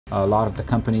A lot of the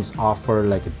companies offer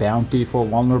like a bounty for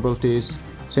vulnerabilities.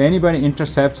 So anybody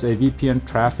intercepts a VPN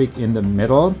traffic in the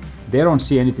middle, they don't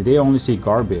see anything, they only see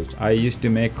garbage. I used to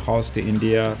make calls to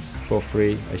India for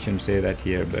free. I shouldn't say that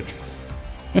here, but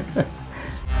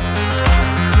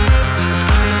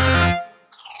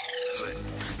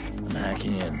I'm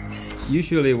hacking in.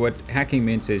 usually what hacking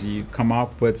means is you come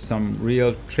up with some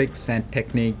real tricks and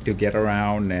technique to get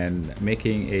around and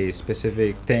making a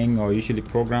specific thing, or usually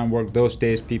program work. Those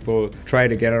days people try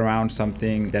to get around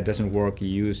something that doesn't work. You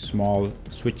use small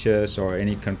switches or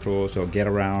any controls or get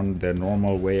around the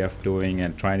normal way of doing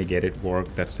and trying to get it work.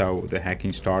 That's how the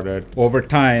hacking started. Over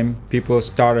time, people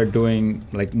started doing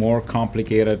like more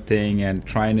complicated thing and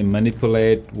trying to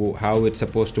manipulate how it's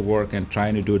supposed to work and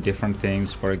trying to do different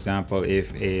things. For example,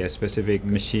 if a specific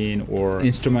machine or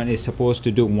instrument is supposed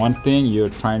to do one thing, you're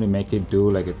trying to make it do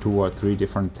like 2 or 3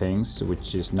 different things,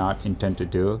 which is not intended to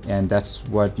do. And that's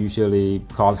what usually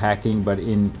called hacking. But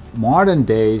in modern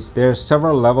days, there are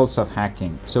several levels of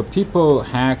hacking. So people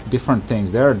hack different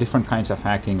things. There are different kinds of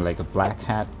hacking, like a black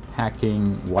hat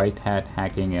hacking, white hat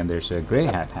hacking, and there's a gray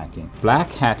hat hacking.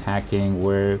 Black hat hacking,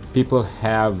 where people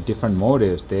have different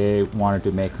motives. They wanted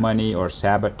to make money or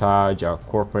sabotage or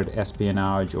corporate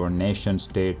espionage or nation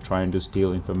state trying to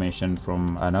steal information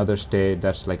from another state.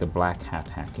 That's like a black hat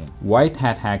hacking. White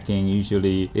hat hacking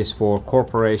usually is for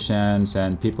corporations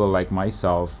and people like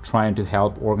myself trying to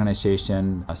help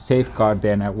organization safeguard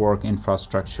their network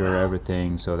infrastructure,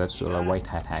 everything. So that's white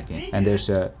hat hacking. And there's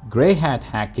a gray hat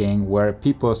hacking, where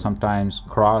people sometimes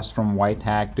cross from white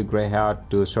hat to gray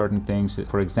hat to certain things.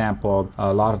 For example,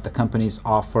 a lot of the companies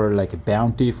offer like a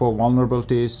bounty for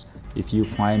vulnerabilities. If you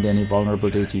find any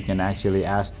vulnerabilities, you can actually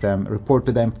ask them, report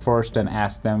to them first and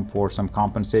ask them for some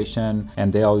compensation,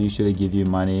 and they'll usually give you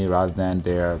money rather than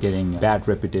they're getting bad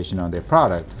reputation on their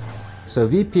product. So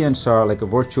VPNs are like a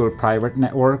virtual private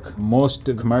network. Most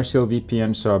commercial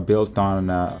VPNs are built on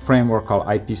a framework called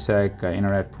IPsec,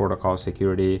 Internet Protocol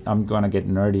Security. I'm gonna get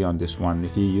nerdy on this one.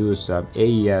 If you use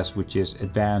AES, which is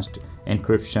Advanced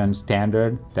Encryption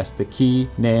Standard, that's the key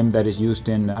name that is used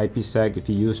in IPsec. If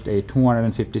you used a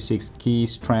 256 key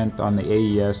strength on the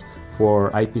AES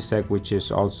for IPsec, which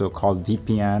is also called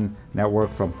VPN, network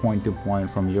from point to point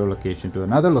from your location to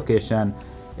another location,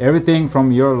 everything from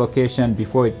your location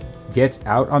before it gets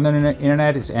out on the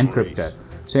internet is encrypted.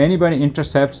 So anybody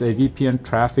intercepts a VPN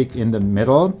traffic in the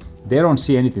middle, they don't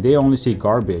see anything, they only see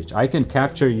garbage. I can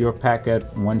capture your packet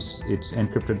once it's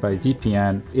encrypted by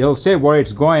VPN. It'll say where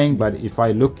it's going, but if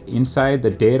I look inside the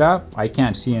data, I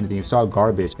can't see anything, it's all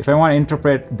garbage. If I want to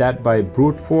interpret that by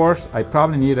brute force, I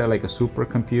probably need like a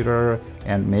supercomputer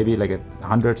and maybe like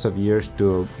hundreds of years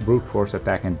to brute force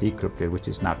attack and decrypt it, which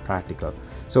is not practical.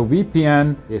 So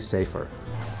VPN is safer.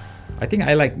 I think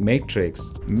I like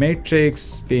Matrix.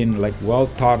 Matrix been like well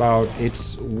thought out.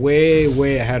 It's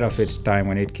way ahead of its time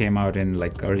when it came out in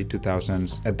like early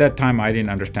 2000s. At that time, I didn't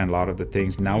understand a lot of the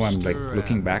things. Now I'm like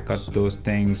looking back at those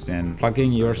things and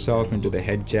plugging yourself into the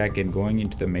head jack and going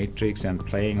into the Matrix and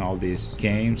playing all these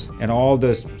games and all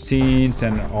the scenes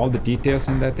and all the details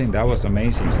in that thing. That was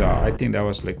amazing. So I think that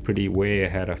was like pretty way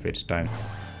ahead of its time.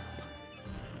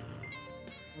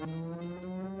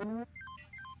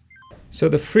 So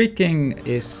the phreaking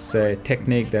is a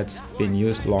technique that's been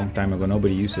used a long time ago.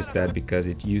 Nobody uses that because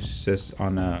it uses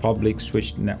on a public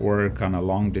switched network on a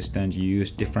long distance. You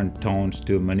use different tones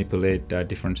to manipulate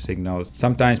different signals.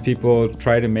 Sometimes people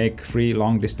try to make free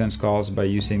long distance calls by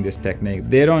using this technique.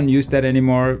 They don't use that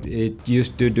anymore. It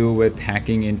used to do with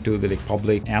hacking into the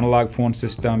public analog phone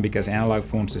system, because analog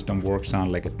phone system works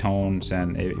on like a tones,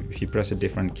 and if you press a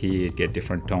different key, it get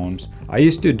different tones. I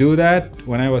used to do that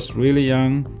when I was really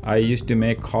young. I used to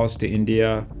make calls to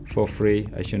India for free.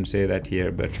 I shouldn't say that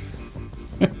here, but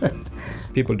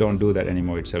people don't do that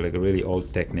anymore. It's like a really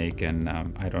old technique, and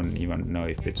I don't even know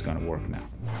if it's gonna work now.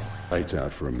 Lights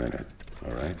out for a minute,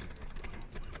 all right?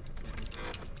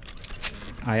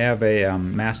 I have a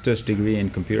master's degree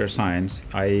in computer science.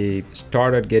 I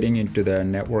started getting into the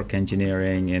network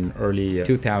engineering in early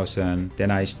 2000.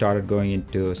 Then I started going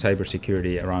into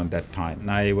cybersecurity around that time. And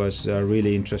I was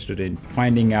really interested in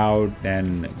finding out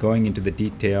and going into the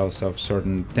details of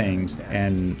certain things.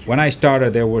 And when I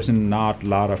started, there wasn't not a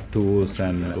lot of tools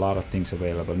and a lot of things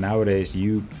available. Nowadays,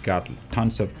 you got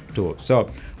tons of tools. So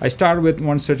I started with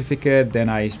one certificate, then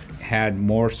I had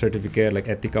more certificate like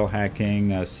ethical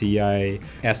hacking, CI,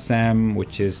 SM,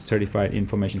 which is Certified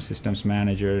Information Systems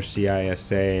Manager,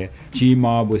 CISA,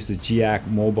 GMOB, which is GAC,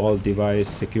 Mobile Device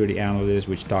Security Analyst,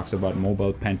 which talks about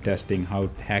mobile pen testing, how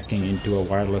hacking into a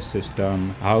wireless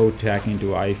system, how to hack into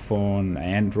iPhone,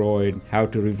 Android, how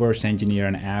to reverse engineer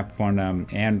an app on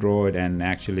Android and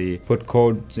actually put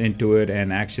codes into it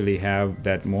and actually have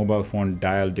that mobile phone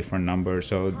dial different numbers.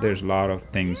 So there's a lot of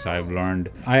things I've learned.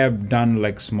 I have done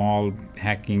like small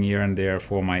hacking here and there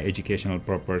for my educational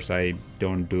purpose. I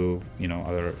don't do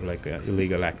other like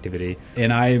illegal activity,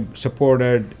 and I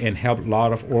supported and helped a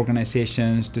lot of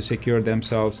organizations to secure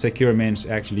themselves. Secure means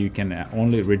actually you can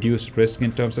only reduce risk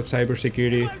in terms of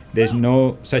cybersecurity. There's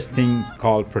no such thing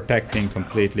called protecting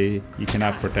completely. You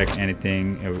cannot protect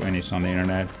anything when it's on the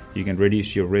internet. You can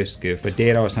reduce your risk. If a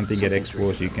data or something get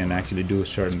exposed, you can actually do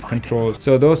certain controls.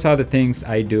 So those are the things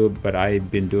I do, but I've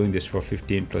been doing this for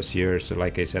 15 plus years. So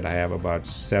like I said, I have about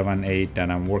 7, 8, and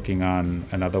I'm working on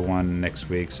another one next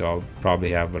week. So I'll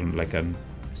probably have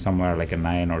somewhere like a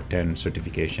 9 or 10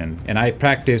 certification. And I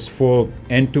practice full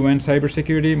end-to-end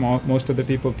cybersecurity. Most of the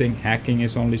people think hacking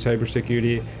is only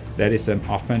cybersecurity. That is an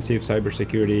offensive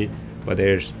cybersecurity, but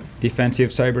there's defensive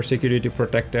cybersecurity to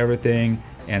protect everything.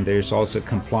 And there's also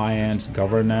compliance,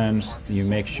 governance. You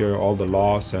make sure all the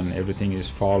laws and everything is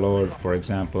followed. For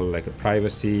example, like a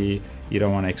privacy, you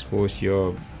don't want to expose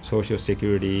your social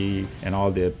security and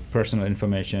all the personal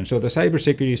information. So the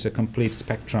cybersecurity is a complete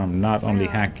spectrum, not only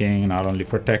hacking, not only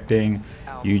protecting.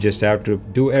 You just have to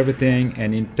do everything.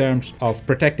 And in terms of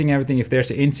protecting everything, if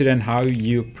there's an incident, how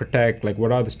you protect, like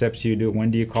what are the steps you do? When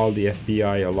do you call the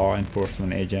FBI or law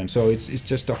enforcement agent? So it's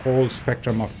just a whole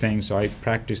spectrum of things. So I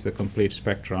practice the complete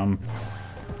spectrum.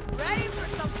 Ready for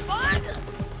some fun?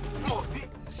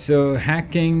 So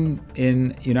hacking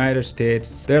in United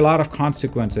States, there are a lot of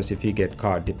consequences if you get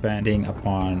caught, depending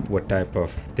upon what type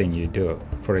of thing you do.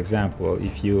 For example,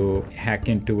 if you hack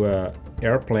into an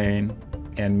airplane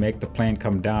and make the plane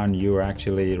come down, you are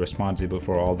actually responsible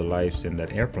for all the lives in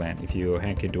that airplane. If you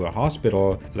hack into a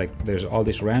hospital, like there's all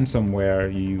this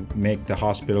ransomware, you make the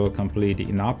hospital completely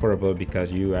inoperable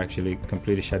because you actually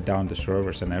completely shut down the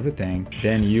servers and everything,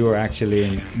 then you are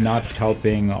actually not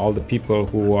helping all the people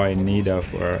who are in need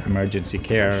of emergency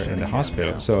care in the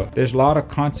hospital. So there's a lot of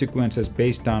consequences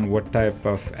based on what type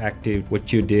of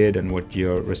what you did and what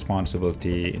your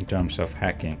responsibility in terms of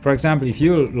hacking. For example, if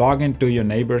you log into your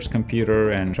neighbor's computer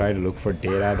and try to look for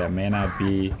data, that may not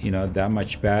be that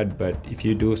much bad, but if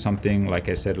you do something like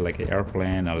I said, like an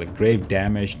airplane or like grave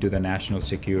damage to the national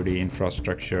security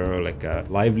infrastructure, like a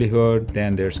livelihood,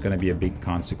 then there's going to be a big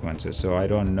consequences. So I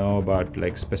don't know about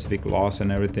like specific laws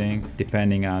and everything.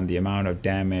 Depending on the amount of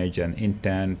damage and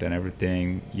intent and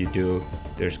everything you do,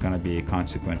 there's going to be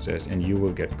consequences and you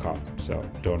will get caught. So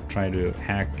don't try to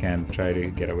hack and try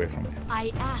to get away from it.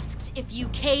 I asked if you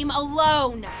came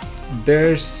alone.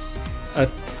 There's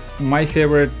my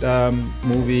favorite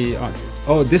movie on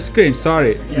this screen.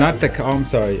 Sorry, not the. I'm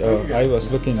sorry. I was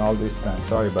looking all this time.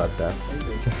 Sorry about that.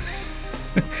 So,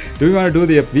 do we want to do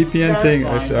the VPN thing?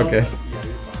 Okay.